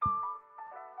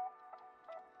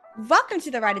Welcome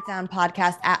to the Write It Down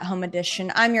podcast at Home Edition.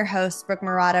 I'm your host, Brooke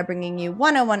Murata, bringing you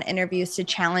one-on-one interviews to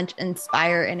challenge,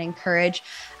 inspire, and encourage.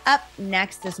 Up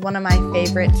next is one of my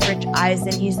favorites, Rich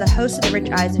Eisen. He's the host of The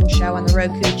Rich Eisen Show on the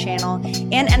Roku channel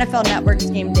and NFL Network's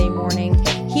Game Day Morning.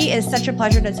 He is such a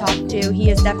pleasure to talk to. He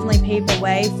has definitely paved the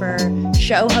way for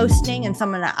show hosting and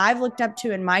someone that I've looked up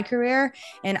to in my career.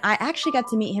 And I actually got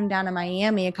to meet him down in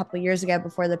Miami a couple of years ago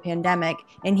before the pandemic.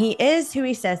 And he is who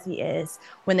he says he is.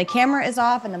 When the camera is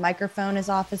off and the microphone is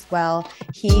off as well,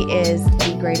 he is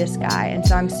the greatest guy. And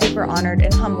so I'm super honored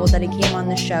and humbled that he came on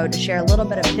the show to share a little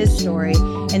bit of his story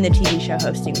in the TV show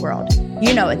hosting world.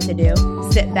 You know what to do.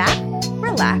 Sit back,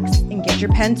 relax, and get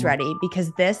your pens ready because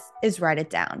this is Write It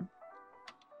Down.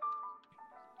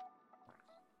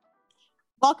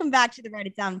 Welcome back to the Write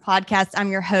It Down podcast.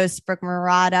 I'm your host, Brooke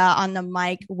Murata, on the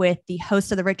mic with the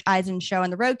host of the Rich Eisen Show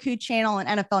on the Roku channel and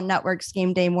NFL Network's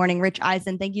Game Day Morning. Rich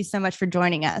Eisen, thank you so much for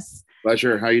joining us.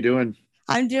 Pleasure. How you doing?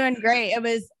 I'm doing great. It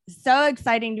was so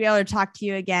exciting to be able to talk to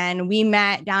you again. We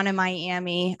met down in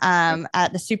Miami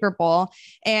at the Super Bowl.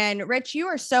 And Rich, you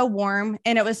are so warm.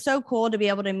 And it was so cool to be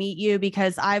able to meet you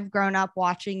because I've grown up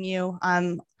watching you.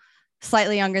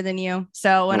 Slightly younger than you.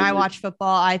 So when I watch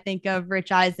football, I think of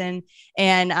Rich Eisen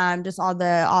and just all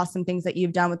the awesome things that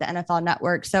you've done with the NFL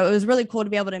Network. So it was really cool to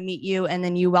be able to meet you. And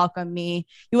then you welcomed me.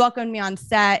 You welcomed me on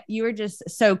set. You were just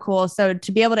so cool. So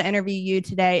to be able to interview you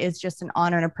today is just an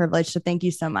honor and a privilege. So thank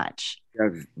you so much. Yeah,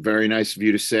 very nice of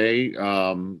you to say.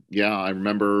 I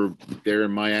remember there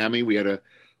in Miami, we had a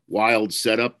wild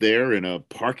setup there in a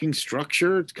parking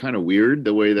structure. It's kind of weird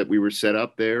the way that we were set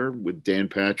up there with Dan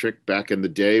Patrick back in the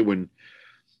day when,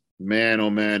 man, oh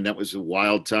man, that was a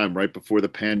wild time right before the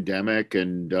pandemic.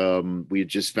 And we had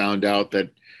just found out that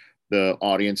the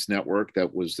Audience Network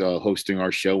that was hosting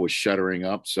our show was shuttering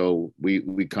up. So we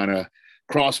kind of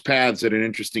crossed paths at an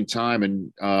interesting time.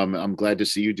 And I'm glad to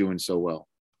see you doing so well.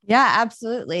 Yeah,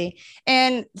 absolutely.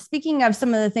 And speaking of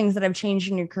some of the things that have changed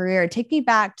in your career, take me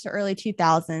back to early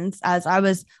 2000s as I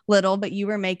was little, but you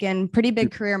were making pretty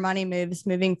big career money moves,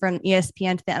 moving from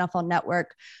ESPN to the NFL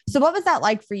Network. So what was that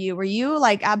like for you? Were you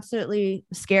like absolutely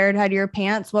scared out of your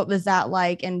pants? What was that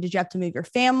like? And did you have to move your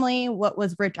family? What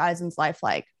was Rich Eisen's life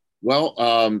like? Well,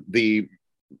 I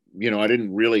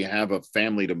didn't really have a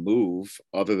family to move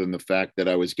other than the fact that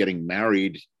I was getting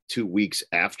married 2 weeks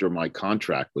after my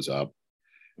contract was up.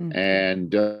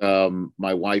 And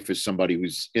my wife is somebody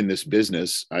who's in this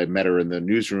business. I met her in the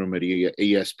newsroom at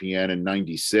ESPN in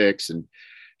 '96, and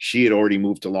she had already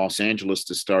moved to Los Angeles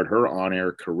to start her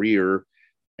on-air career.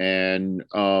 And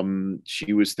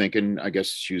she was thinking, I guess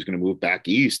she was going to move back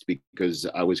east because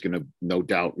I was going to no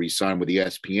doubt re-sign with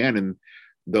ESPN. And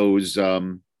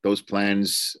those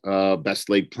plans, best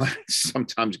laid plans,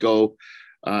 sometimes go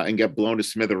and get blown to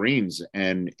smithereens.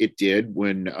 And it did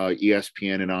when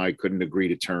ESPN and I couldn't agree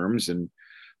to terms, and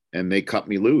they cut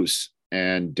me loose.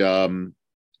 And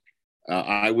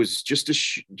I was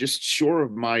just sure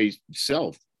of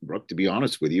myself, Brooke, to be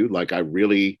honest with you. Like I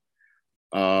really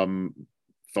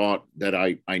thought that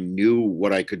I knew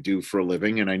what I could do for a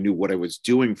living, and I knew what I was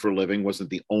doing for a living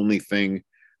wasn't the only thing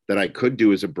that I could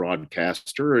do as a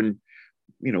broadcaster. And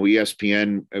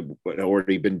ESPN had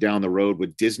already been down the road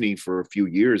with Disney for a few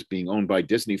years, being owned by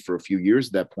Disney for a few years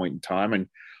at that point in time. And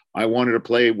I wanted to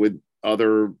play with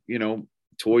other,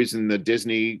 toys in the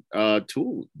Disney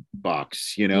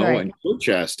toolbox, Right. and tool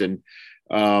chest, and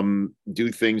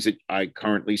do things that I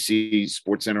currently see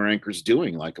SportsCenter anchors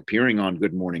doing, like appearing on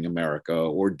Good Morning America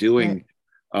or doing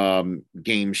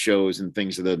game shows and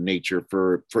things of the nature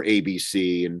for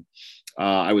ABC. And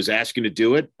I was asking to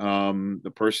do it.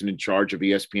 The person in charge of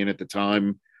ESPN at the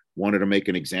time wanted to make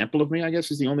an example of me, I guess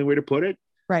is the only way to put it.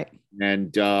 Right.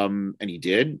 And he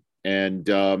did. And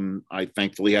I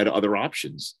thankfully had other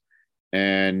options.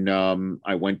 And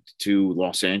I went to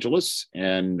Los Angeles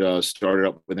and started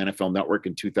up with NFL Network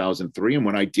in 2003. And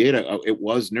when I did, it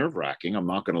was nerve-wracking. I'm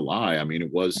not going to lie. I mean,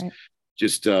 it was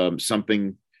just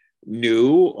something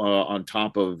new on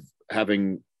top of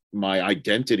having my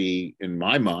identity in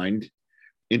my mind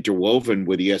interwoven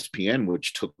with ESPN,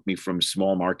 which took me from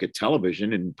small market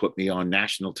television and put me on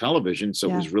national television. So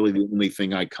it was really the only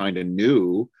thing I kind of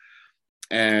knew.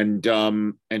 And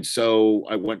so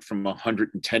I went from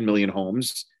 110 million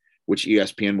homes, which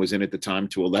ESPN was in at the time,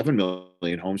 to 11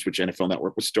 million homes, which NFL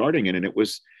Network was starting in. And it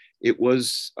was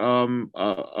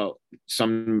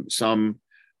some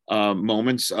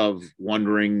moments of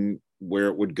wondering where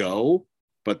it would go.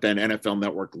 But then NFL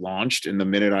Network launched, and the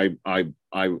minute I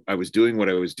was doing what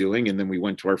I was doing, and then we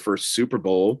went to our first Super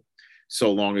Bowl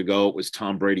so long ago. It was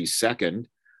Tom Brady's second.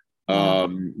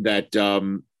 That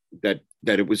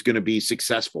that it was going to be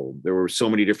successful. There were so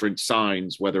many different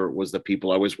signs, whether it was the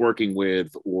people I was working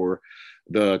with or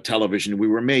the television we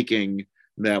were making,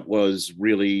 that was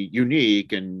really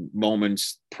unique, and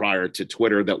moments prior to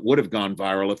Twitter that would have gone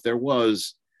viral if there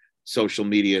was social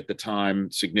media at the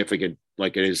time, significant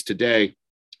like it is today.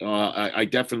 I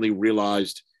definitely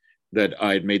realized that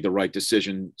I had made the right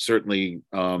decision, certainly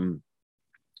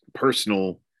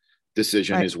personal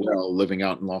decision as well. Living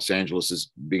out in Los Angeles, as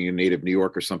being a native New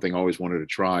Yorker, something I always wanted to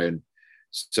try. And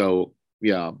so,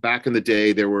 yeah, back in the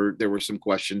day, there were some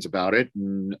questions about it,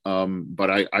 and, but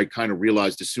I kind of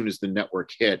realized as soon as the network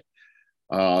hit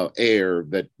air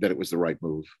that it was the right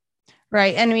move.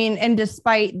 Right. And I mean, and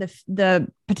despite the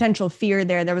potential fear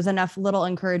there was enough little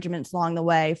encouragements along the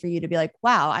way for you to be like,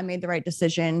 wow, I made the right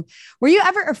decision. Were you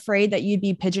ever afraid that you'd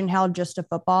be pigeonholed just to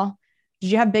football?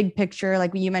 Did you have big picture?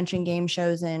 Like you mentioned game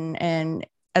shows and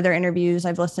other interviews.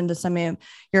 I've listened to some of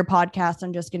your podcasts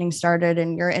on Just Getting Started,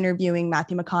 and you're interviewing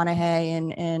Matthew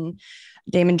McConaughey and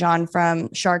Damon John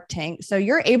from Shark Tank. So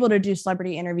you're able to do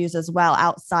celebrity interviews as well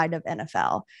outside of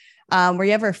NFL. Were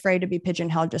you ever afraid to be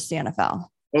pigeonholed just the NFL?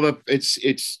 Well, it's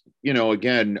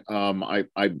again, I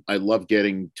love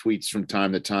getting tweets from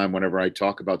time to time whenever I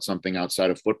talk about something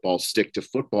outside of football. Stick to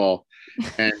football,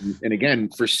 and again,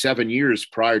 for 7 years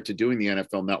prior to doing the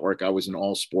NFL Network, I was an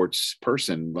all sports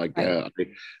person. Like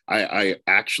I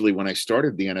actually, when I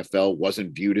started the NFL,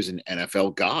 wasn't viewed as an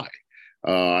NFL guy.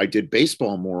 I did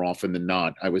baseball more often than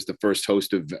not. I was the first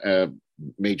host of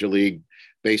Major League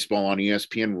Baseball on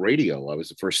ESPN Radio. I was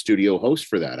the first studio host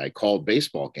for that. I called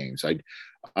baseball games.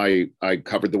 I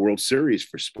covered the World Series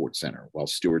for SportsCenter while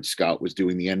Stuart Scott was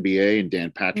doing the NBA and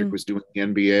Dan Patrick was doing the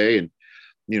NBA. And,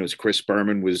 as Chris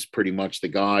Berman was pretty much the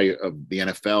guy of the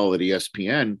NFL at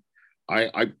ESPN,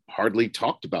 I hardly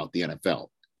talked about the NFL.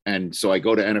 And so I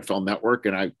go to NFL Network,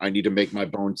 and I need to make my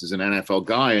bones as an NFL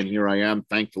guy. And here I am.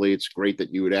 Thankfully, it's great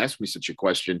that you would ask me such a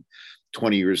question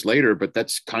 20 years later. But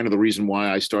that's kind of the reason why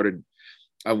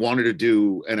I wanted to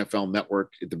do NFL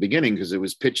Network at the beginning, because it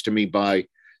was pitched to me by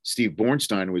Steve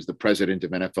Bornstein, who was the president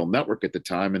of NFL Network at the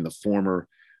time and the former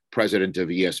president of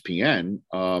ESPN.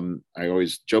 I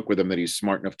always joke with him that he's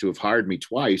smart enough to have hired me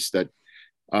twice, that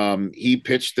he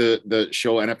pitched the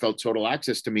show NFL Total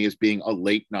Access to me as being a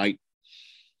late night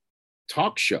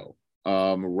talk show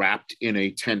wrapped in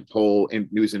a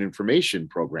tentpole news and information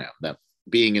program. That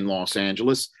being in Los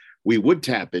Angeles, we would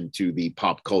tap into the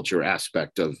pop culture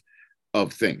aspect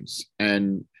of things.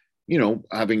 And,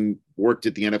 having worked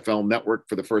at the NFL Network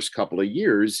for the first couple of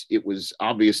years, it was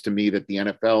obvious to me that the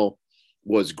NFL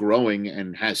was growing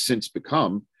and has since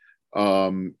become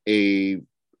a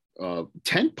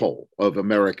tentpole of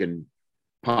American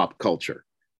pop culture.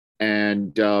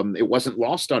 And it wasn't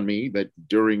lost on me that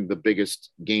during the biggest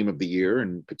game of the year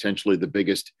and potentially the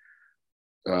biggest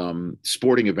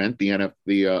sporting event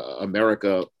the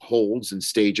America holds and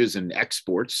stages and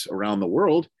exports around the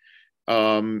world,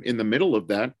 in the middle of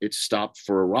that, it's stopped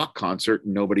for a rock concert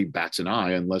and nobody bats an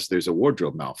eye unless there's a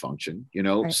wardrobe malfunction,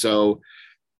 Right. So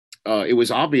it was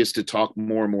obvious to talk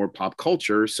more and more pop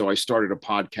culture. So I started a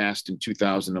podcast in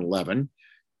 2011.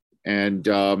 And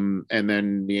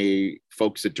then the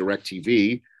folks at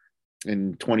DirecTV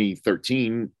in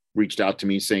 2013 reached out to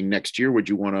me saying, next year, would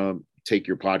you want to take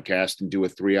your podcast and do a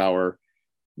 3-hour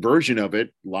version of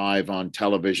it live on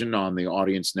television on the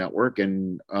Audience Network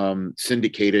and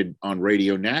syndicated on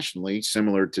radio nationally,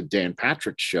 similar to Dan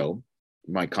Patrick's show,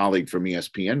 my colleague from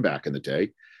ESPN back in the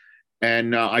day.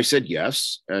 And I said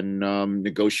yes, and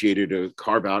negotiated a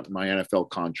carve out in my NFL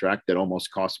contract that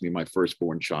almost cost me my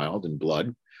firstborn child in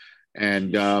blood.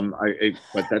 And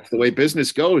but that's the way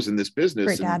business goes in this business.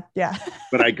 Great dad. Yeah.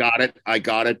 But I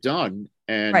got it done.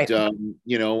 And, right.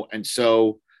 And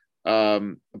so,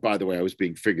 by the way, I was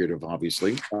being figurative,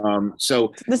 obviously.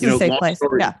 So this is a safe place.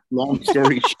 Long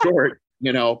story short,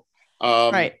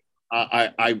 right.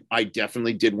 I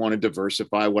definitely did want to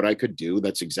diversify what I could do.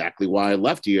 That's exactly why I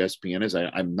left ESPN, is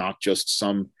I'm not just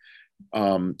some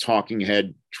talking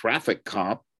head traffic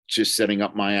cop, just setting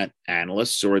up my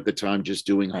analysts, or at the time just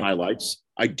doing highlights.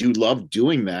 I do love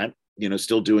doing that,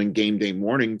 still doing Game Day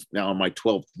Morning now in my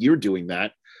 12th year doing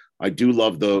that. I do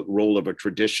love the role of a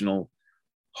traditional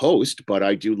host, but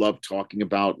I do love talking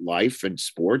about life and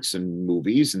sports and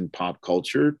movies and pop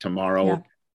culture. Tomorrow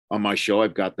on my show,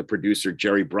 I've got the producer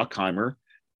Jerry Bruckheimer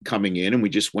coming in, and we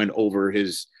just went over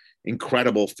his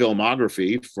incredible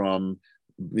filmography from,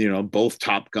 both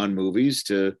Top Gun movies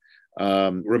to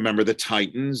Remember the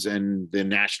Titans and the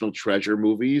National Treasure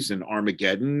movies and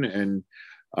Armageddon and,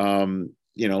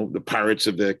 the Pirates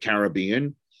of the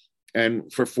Caribbean.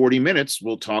 And for 40 minutes,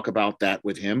 we'll talk about that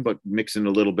with him, but mix in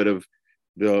a little bit of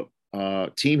the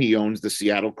team he owns, the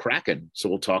Seattle Kraken. So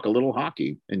we'll talk a little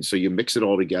hockey. And so you mix it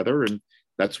all together. And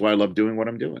that's why I love doing what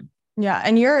I'm doing. Yeah.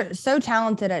 And you're so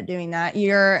talented at doing that.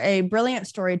 You're a brilliant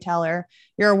storyteller.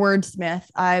 You're a wordsmith.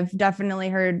 I've definitely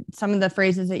heard some of the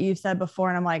phrases that you said before.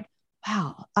 And I'm like,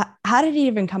 wow, how did he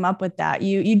even come up with that?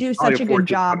 You do such a good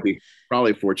job.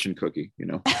 Probably a fortune cookie,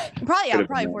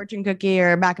 probably fortune cookie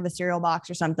or back of a cereal box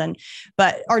or something,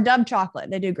 or Dove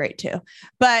chocolate. They do great too.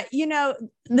 But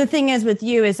the thing is with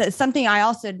you is that something I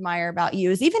also admire about you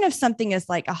is even if something is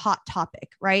like a hot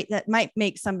topic, right, that might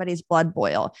make somebody's blood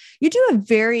boil, you do a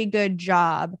very good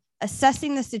job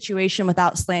assessing the situation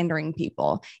without slandering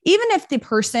people. Even if the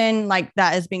person like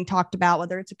that is being talked about,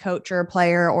 whether it's a coach or a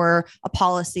player or a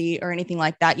policy or anything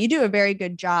like that, you do a very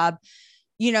good job,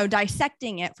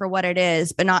 dissecting it for what it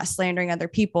is, but not slandering other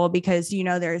people because,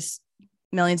 there's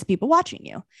millions of people watching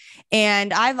you.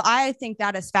 And I think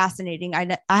that is fascinating.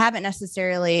 I haven't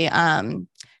necessarily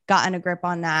gotten a grip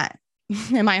on that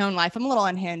in my own life. I'm a little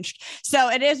unhinged. So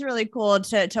it is really cool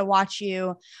to watch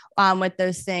you with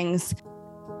those things.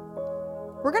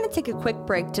 We're going to take a quick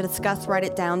break to discuss Write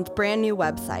It Down's brand new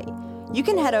website. You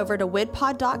can head over to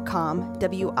widpod.com,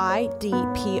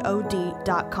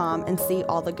 widpod.com, and see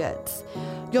all the goods.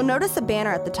 You'll notice a banner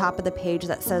at the top of the page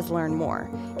that says Learn More.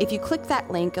 If you click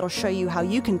that link, it'll show you how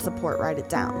you can support Write It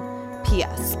Down.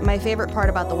 P.S. My favorite part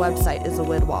about the website is the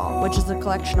Wid Wall, which is a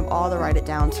collection of all the Write It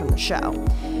Downs from the show.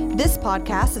 This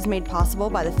podcast is made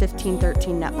possible by the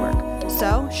 1513 Network,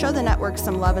 so show the network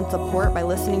some love and support by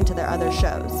listening to their other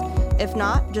shows. If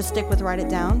not, just stick with Write It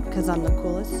Down, because I'm the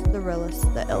coolest, the realest,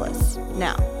 the illest.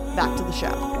 Now, back to the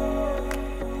show.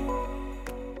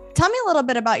 Tell me a little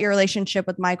bit about your relationship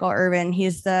with Michael Irvin.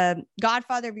 He's the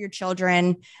godfather of your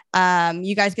children.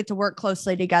 You guys get to work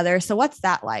closely together. So what's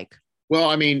that like? Well,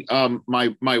 I mean,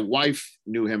 my wife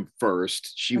knew him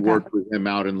first. She worked with him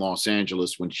out in Los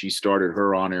Angeles when she started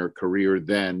her on-air career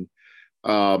then.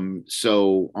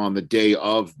 So on the day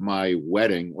of my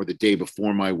wedding, or the day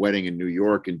before my wedding in New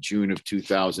York in June of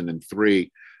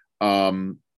 2003,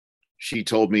 she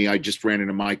told me, I just ran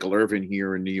into Michael Irvin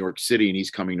here in New York City and he's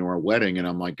coming to our wedding. And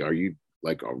I'm like, are you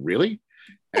like, oh, really?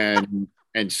 And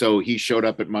so he showed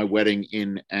up at my wedding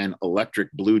in an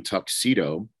electric blue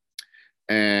tuxedo.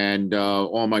 And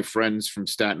all my friends from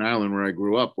Staten Island, where I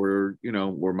grew up, were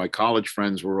my college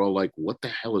friends, were all like, what the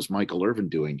hell is Michael Irvin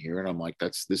doing here? And I'm like,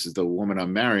 this is the woman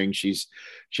I'm marrying. She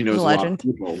knows a lot of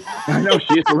people. I know,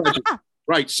 she is a legend.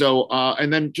 Right. So,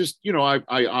 and then just,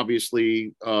 I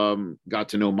obviously got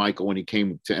to know Michael when he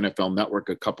came to NFL Network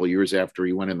a couple of years after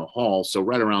he went in the Hall. So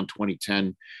right around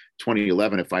 2010,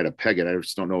 2011, if I had to peg it, I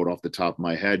just don't know it off the top of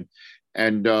my head.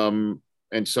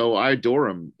 And so I adore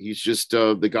him. He's just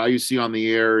the guy you see on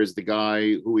the air is the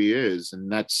guy who he is. And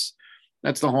that's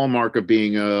the hallmark of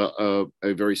being a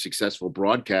very successful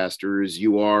broadcaster, is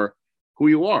you are who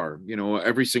you are.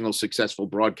 Every single successful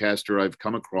broadcaster I've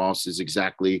come across is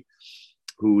exactly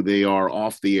who they are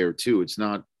off the air too. It's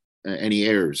not any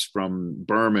airs from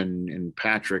Berman and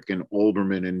Patrick and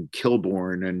Olbermann and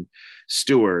Kilborn and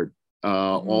Stewart,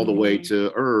 all the way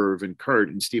to Irv and Kurt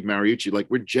and Steve Mariucci.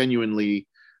 Like, we're genuinely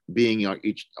being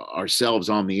ourselves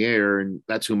on the air, and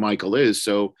that's who Michael is.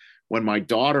 So when my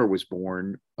daughter was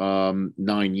born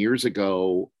 9 years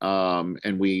ago,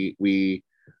 and we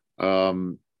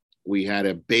had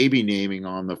a baby naming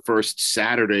on the first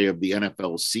Saturday of the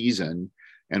NFL season,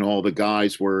 and all the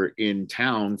guys were in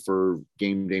town for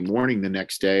game day morning the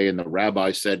next day, and the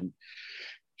rabbi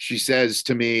she says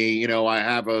to me, I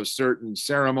have a certain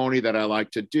ceremony that I like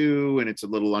to do, and it's a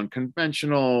little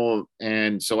unconventional.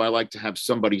 And so I like to have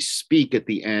somebody speak at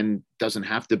the end. Doesn't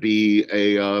have to be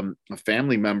a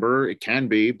family member. It can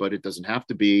be, but it doesn't have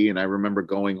to be. And I remember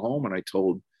going home and I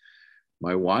told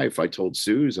my wife,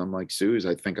 Suze, I'm like, Suze,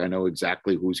 I think I know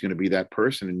exactly who's going to be that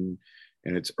person.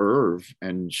 And it's Irv.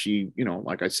 And she,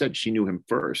 like I said, she knew him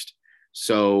first.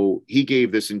 So he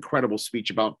gave this incredible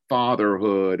speech about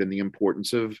fatherhood and the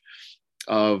importance of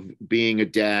being a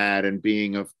dad and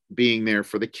being there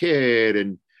for the kid.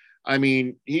 And I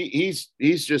mean, he's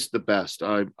just the best.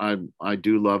 I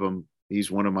do love him. He's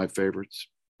one of my favorites.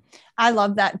 I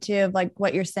love that too, of like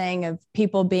what you're saying of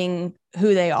people being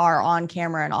who they are on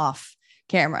camera and off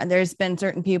camera. There's been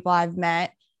certain people I've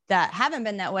met that haven't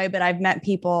been that way, but I've met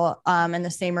people in the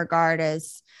same regard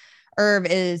as Irv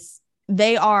is.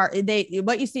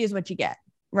 What you see is what you get.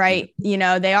 right? You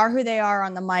know, they are who they are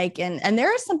on the mic. And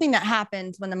there is something that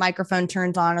happens when the microphone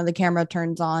turns on or the camera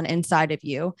turns on inside of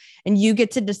you. And you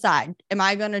get to decide, am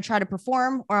I going to try to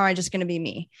perform or am I just going to be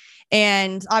me?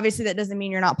 And obviously that doesn't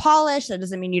mean you're not polished. That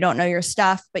doesn't mean you don't know your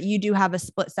stuff, but you do have a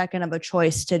split second of a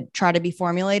choice to try to be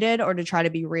formulated or to try to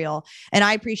be real. And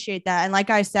I appreciate that. And like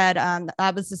I said,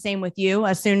 that was the same with you.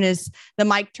 As soon as the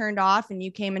mic turned off and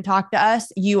you came and talked to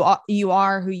us, you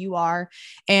are who you are.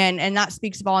 And that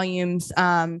speaks volumes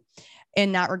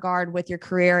in that regard with your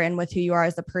career and with who you are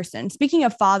as a person. Speaking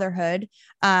of fatherhood,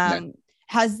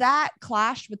 has that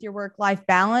clashed with your work-life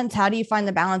balance? How do you find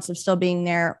the balance of still being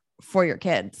there for your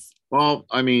kids? Well,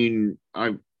 I mean,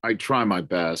 I try my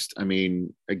best. I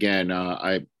mean, again,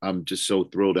 I'm just so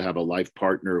thrilled to have a life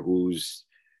partner who's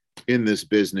in this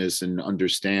business and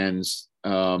understands.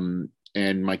 And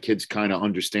my kids kind of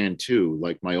understand too.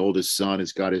 Like my oldest son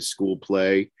has got his school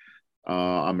play.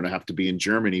 I'm going to have to be in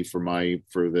Germany for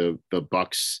the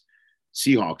Bucks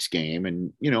Seahawks game.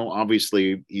 And, you know,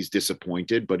 obviously he's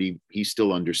disappointed, but he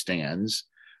still understands.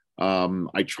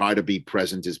 I try to be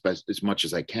present as much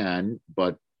as I can,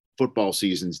 but football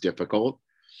season's difficult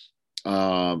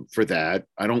for that.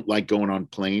 I don't like going on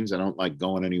planes. I don't like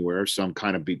going anywhere. So I'm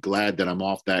kind of glad that I'm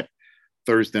off that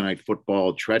Thursday night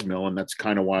football treadmill. And that's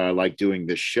kind of why I like doing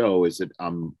this show, is that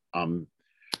I'm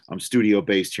studio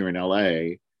based here in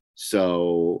LA.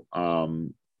 So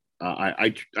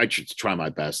I should try my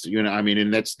best, you know, I mean,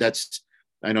 and that's,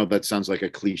 I know that sounds like a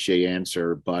cliche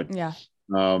answer, but yeah.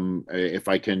 If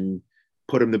I can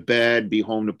put him to bed, be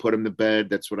home to put him to bed,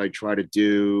 that's what I try to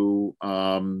do.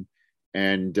 And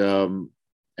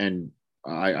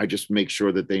I just make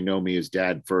sure that they know me as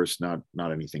dad first, not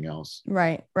anything else.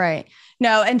 Right.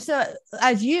 No. And so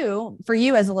for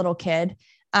you as a little kid,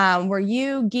 were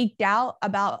you geeked out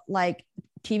about like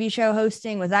TV show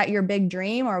hosting? Was that your big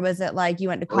dream, or was it like you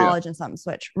went to college and something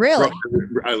switched? Really?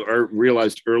 I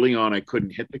realized early on I couldn't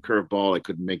hit the curveball. I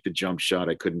couldn't make the jump shot.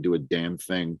 I couldn't do a damn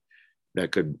thing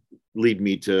that could lead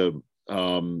me to,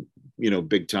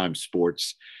 big time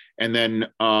sports. And then,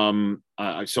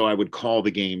 so I would call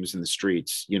the games in the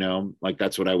streets, you know, like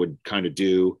that's what I would kind of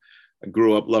do. I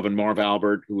grew up loving Marv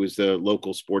Albert, who was the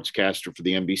local sportscaster for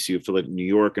the NBC affiliate in New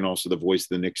York, and also the voice of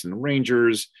the Knicks and the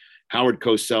Rangers. Howard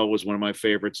Cosell was one of my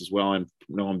favorites as well. And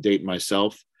I'm dating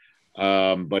myself.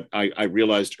 But I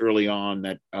realized early on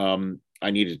that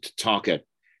I needed to talk it.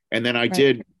 And then I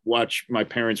did watch, my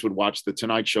parents would watch The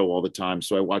Tonight Show all the time.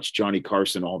 So I watched Johnny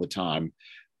Carson all the time.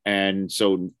 And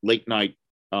so late night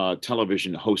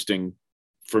television hosting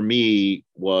for me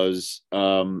was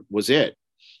it.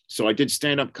 So I did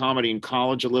stand-up comedy in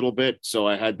college a little bit. So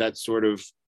I had that sort of,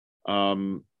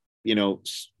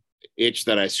 itch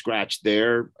that I scratched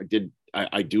there.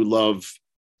 I do love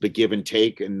the give and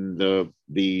take and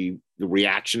the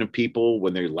reaction of people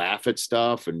when they laugh at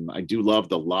stuff. And I do love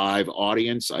the live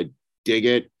audience. I dig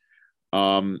it.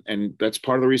 And that's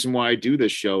part of the reason why I do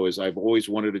this show, is I've always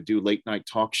wanted to do late night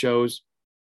talk shows,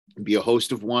 be a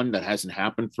host of one. That hasn't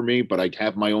happened for me, but I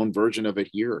have my own version of it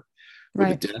here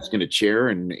with a desk and a chair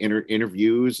and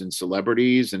interviews and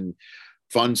celebrities and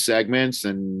fun segments.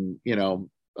 And,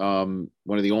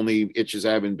 one of the only itches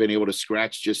I haven't been able to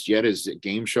scratch just yet is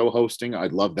game show hosting.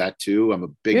 I'd love that too. I'm a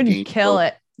big game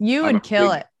show. You would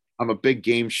kill it. I'm a big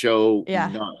game show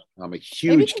nut. I'm a huge.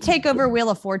 Maybe you can take over Wheel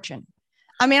of Fortune.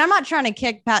 I mean, I'm not trying to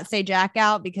kick Pat Sajak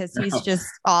out because he's just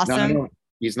awesome. No,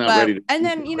 he's not ready to. And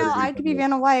then, I could be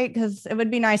Vanna White, because it would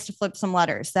be nice to flip some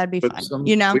letters. That'd be fun.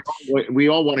 We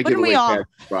all want to give away cash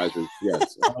prizes.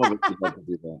 Yes. All of us would love to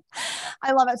do that.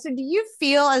 I love it. So do you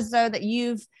feel as though that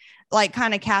you've like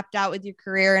kind of capped out with your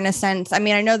career in a sense? I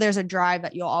mean, I know there's a drive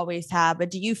that you'll always have,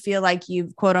 but do you feel like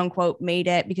you've quote unquote made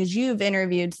it, because you've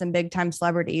interviewed some big time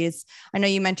celebrities? I know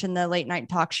you mentioned the late night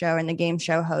talk show and the game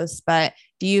show host, but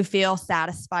do you feel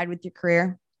satisfied with your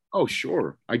career? Oh,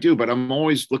 sure. I do, but I'm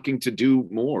always looking to do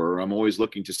more. I'm always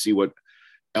looking to see what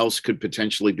else could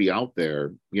potentially be out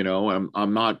there.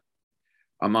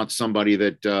 I'm not somebody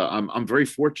that I'm very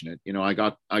fortunate. I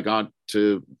got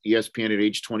to ESPN at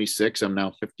age 26. I'm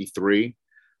now 53.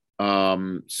 So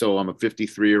I'm a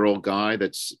 53-year-old guy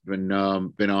that's been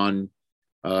on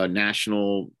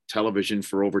national television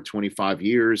for over 25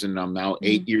 years. And I'm now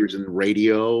 8 years in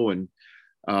radio. And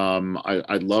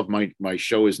I love my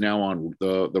show is now on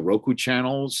the Roku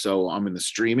channel. So I'm in the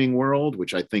streaming world,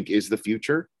 which I think is the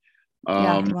future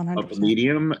of the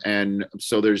medium. And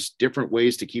so there's different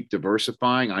ways to keep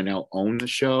diversifying. I now own the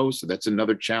show. So that's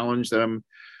another challenge that I'm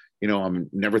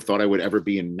never thought I would ever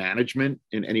be in management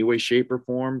in any way, shape or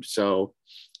form. So,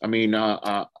 I mean,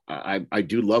 I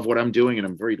do love what I'm doing and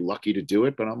I'm very lucky to do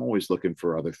it, but I'm always looking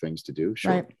for other things to do.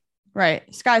 Sure. Right.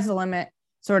 Sky's the limit.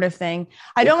 sort of thing.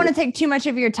 I don't want to take too much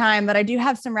of your time, but I do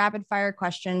have some rapid fire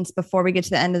questions before we get to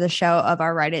the end of the show of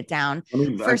our Write It Down.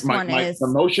 First one is the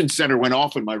motion center went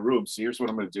off in my room. So here's what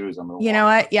I'm going to do is you know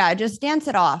what? Yeah. Just dance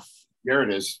it off. There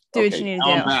it is. Do what you need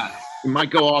to do. It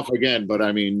might go off again, but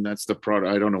I mean, that's the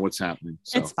product. I don't know what's happening.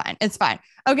 So. It's fine.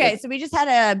 Okay. So we just had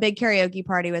a big karaoke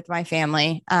party with my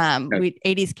family. We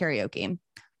 80s karaoke.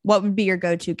 What would be your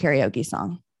go-to karaoke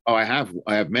song? Oh, I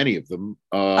have many of them.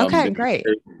 Okay, great.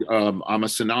 I'm a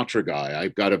Sinatra guy.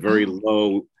 I've got a very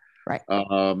low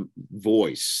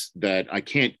voice that I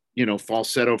can't,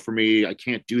 falsetto for me. I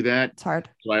can't do that. It's hard.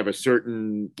 So I have a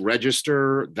certain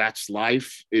register. That's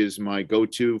Life is my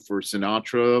go-to for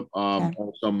Sinatra.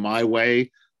 Also My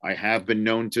Way. I have been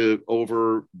known to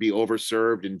be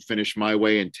overserved and finish My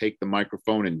Way and take the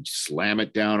microphone and slam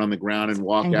it down on the ground and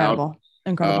walk out.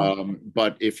 Incredible.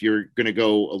 But if you're going to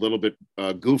go a little bit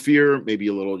goofier, maybe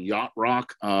a little yacht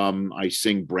rock, I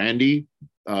sing Brandy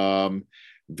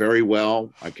very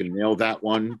well. I can nail that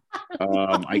one.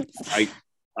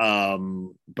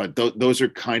 But those are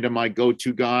kind of my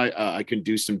go-to guy. I can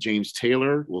do some James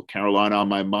Taylor. Well, Carolina on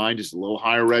My Mind is a little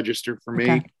higher register for me.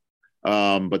 Okay.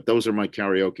 But those are my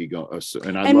karaoke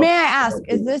may I ask,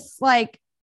 is this like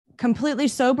completely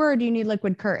sober or do you need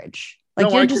liquid courage? Like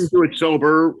no, I can do it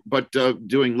sober, but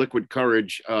doing liquid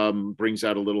courage brings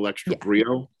out a little extra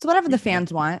brio. So whatever the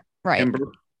fans want, right? Timber, a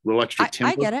little extra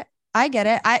timber. I get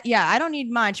it. I don't need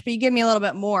much, but you give me a little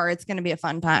bit more, it's going to be a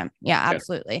fun time. Yeah,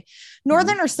 absolutely.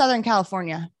 Northern or Southern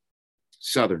California?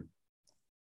 Southern.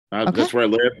 That's where I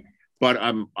live. But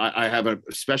I have a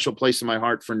special place in my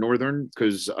heart for Northern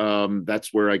because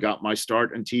that's where I got my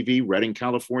start in TV, Redding,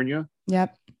 California.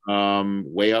 Yep.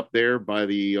 Way up there by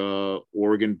the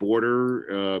Oregon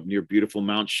border, near beautiful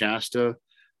Mount Shasta.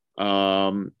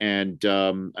 And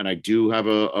I do have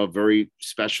a very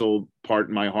special part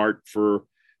in my heart for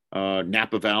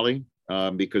Napa Valley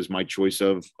because my choice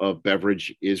of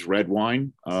beverage is red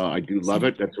wine. I do love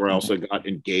it. That's where I also got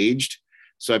engaged.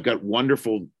 So I've got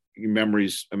wonderful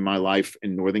memories in my life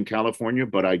in Northern California,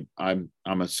 but I'm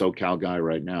a SoCal guy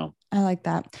right now. I like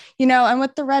that. And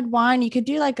with the red wine, you could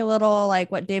do like a little, like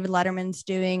what David Letterman's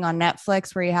doing on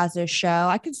Netflix, where he has his show.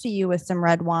 I could see you with some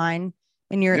red wine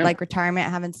in your like retirement,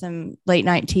 having some late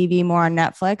night TV more on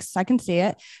Netflix. I can see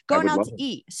it. Going out to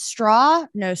eat. Straw,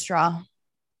 no straw.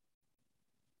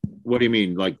 What do you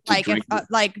mean? Like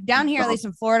down here, at least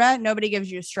in Florida, nobody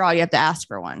gives you a straw. You have to ask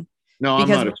for one. No, I'm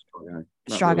not a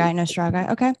straw guy. No straw guy.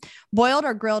 Okay. Boiled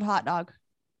or grilled hot dog?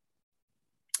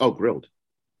 Oh, grilled.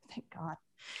 Thank God.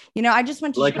 I just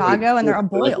went to Chicago and they're all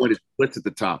boiled. I like when it splits at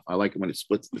the top. I like it when it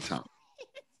splits at the top.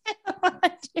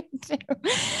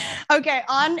 Okay.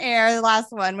 On air, the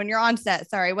last one. When you're on set,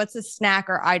 what's a snack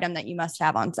or item that you must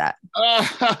have on set?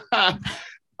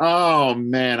 Oh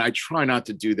man, I try not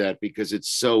to do that because it's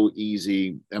so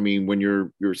easy. I mean, when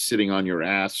you're sitting on your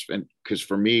ass, and because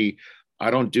for me, I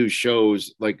don't do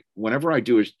shows like whenever I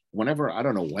don't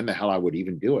know when the hell I would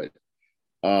even do it.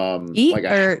 Eat like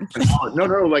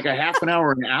like a half an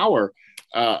hour, an hour.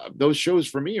 Those shows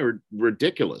for me are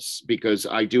ridiculous because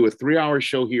I do a 3-hour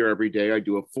show here every day. I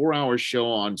do a 4-hour show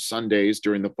on Sundays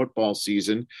during the football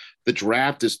season. The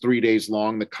draft is 3 days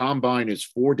long. The combine is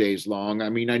 4 days long.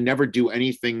 I mean, I never do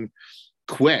anything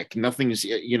quick. Nothing's,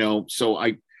 so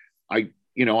I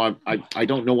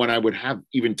don't know when I would have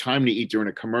even time to eat during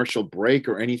a commercial break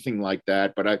or anything like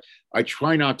that. But I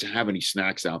try not to have any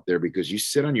snacks out there because you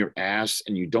sit on your ass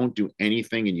and you don't do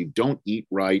anything and you don't eat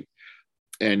right.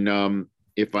 And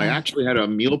if I actually had a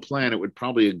meal plan, it would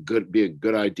probably be a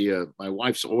good idea. My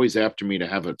wife's always after me to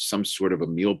have some sort of a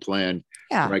meal plan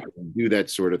where I can do that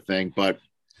sort of thing. But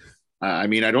I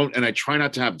mean, I don't, and I try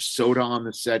not to have soda on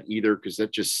the set either because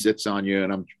that just sits on you.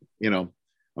 And I'm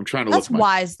trying to. That's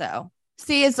wise though.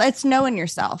 See, it's knowing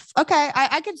yourself. Okay,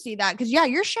 I could see that because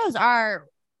your shows are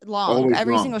long. Always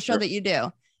every long. Single show that you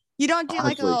do. You don't do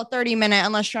like a little 30-minute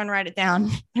unless you're trying to write it down.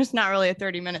 There's not really a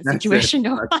 30-minute situation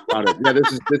going on. Yeah,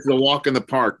 this is a walk in the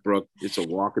park, Brooke. It's a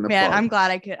walk in the park. I'm glad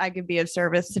I could be of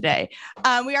service today.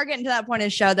 We are getting to that point of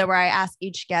the show where I ask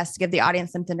each guest to give the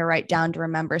audience something to write down to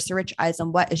remember. So Rich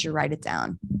Eisen, what is your write it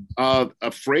down?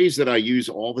 A phrase that I use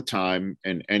all the time,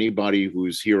 and anybody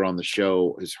who's here on the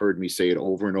show has heard me say it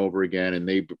over and over again, and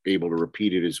they've been able to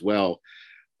repeat it as well,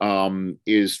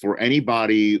 is for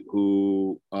anybody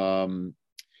who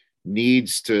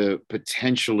needs to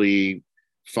potentially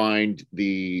find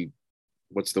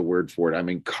what's the word for it? I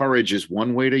mean, courage is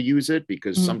one way to use it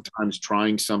because sometimes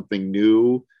trying something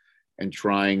new and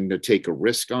trying to take a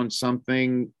risk on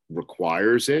something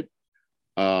requires it.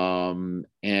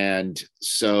 And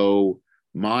so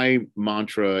my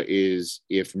mantra is,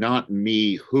 if not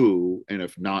me, who, and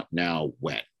if not now,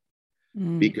 when?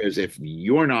 Because if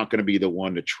you're not going to be the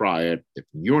one to try it, if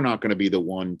you're not going to be the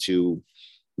one to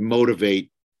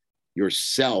motivate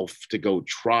yourself to go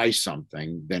try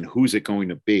something, then who's it going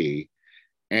to be?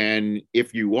 And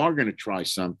if you are going to try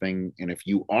something, and if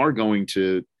you are going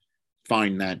to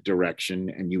find that direction,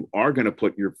 and you are going to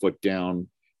put your foot down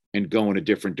and go in a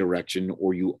different direction,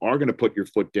 or you are going to put your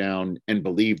foot down and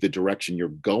believe the direction you're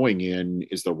going in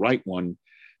is the right one,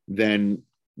 then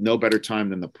no better time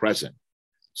than the present.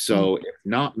 So if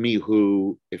not me,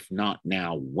 who, if not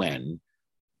now, when?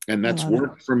 And that's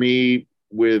worked for me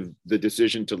with the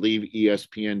decision to leave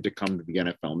ESPN to come to the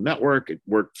NFL Network. It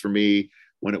worked for me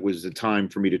when it was the time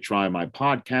for me to try my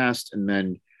podcast, and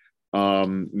then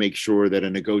make sure that a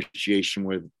renegotiation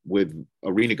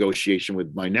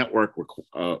with my network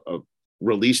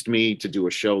released me to do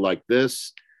a show like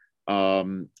this,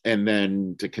 and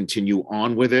then to continue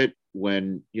on with it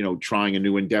when, trying a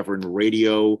new endeavor in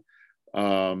radio.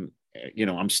 I'm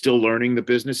still learning the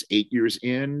business 8 years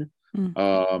in.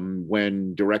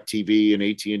 When DirecTV and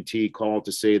AT&T called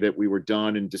to say that we were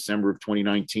done in December of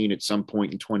 2019 at some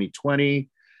point in 2020,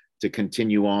 to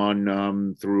continue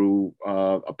on through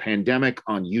a pandemic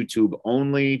on YouTube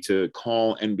only, to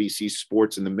call NBC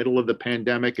Sports in the middle of the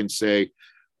pandemic and say,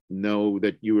 know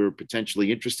that you were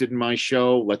potentially interested in my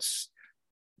show.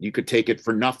 You could take it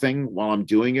for nothing while I'm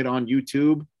doing it on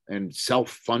YouTube, and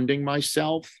self-funding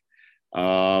myself.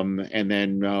 And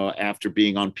then after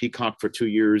being on Peacock for 2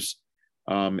 years,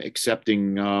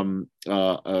 accepting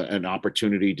an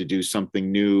opportunity to do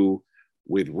something new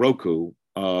with Roku,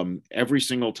 every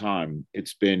single time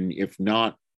it's been, if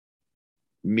not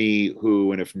me,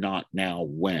 who, and if not now,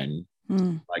 when.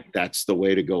 Like, that's the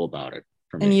way to go about it.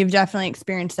 And you've definitely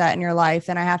experienced that in your life.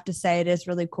 And I have to say, it is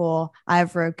really cool. I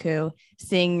have Roku,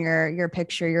 seeing your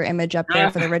picture, your image up there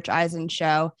for the Rich Eisen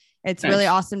show. It's really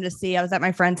awesome to see. I was at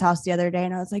my friend's house the other day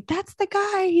and I was like, that's the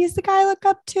guy. He's the guy I look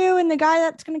up to, and the guy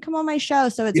that's going to come on my show.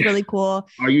 So it's really cool.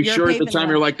 Are you sure at the time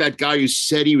you're like that guy who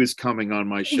said he was coming on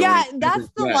my show? Yeah, that's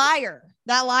the liar.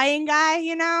 That lying guy,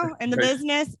 in the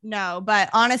business. No,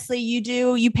 but honestly,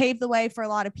 you pave the way for a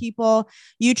lot of people.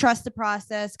 You trust the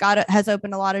process. God has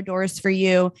opened a lot of doors for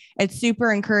you. It's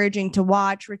super encouraging to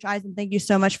watch. Rich Eisen, thank you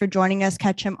so much for joining us.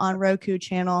 Catch him on Roku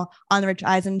channel, on the Rich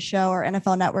Eisen Show, or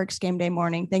NFL Network's Game Day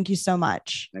Morning. Thank you so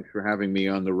much. Thanks for having me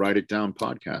on the Write It Down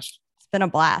podcast. Been a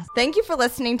blast. Thank you for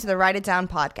listening to the Write It Down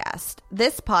podcast.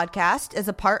 This podcast is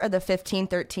a part of the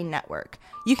 1513 network.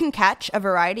 You can catch a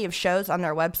variety of shows on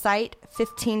their website,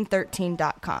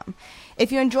 1513.com.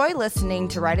 If you enjoy listening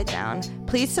to Write It Down,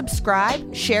 please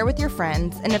subscribe, share with your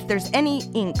friends, and if there's any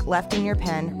ink left in your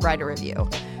pen, write a review.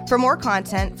 For more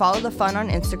content, follow the fun on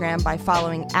Instagram by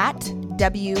following at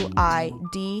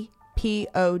WIDPOD.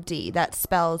 That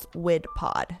spells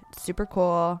WIDPod. It's super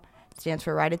cool. Stands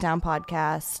for Write It Down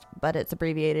Podcast, but it's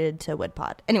abbreviated to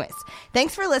WIDPod. Anyways,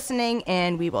 thanks for listening,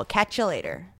 and we will catch you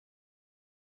later.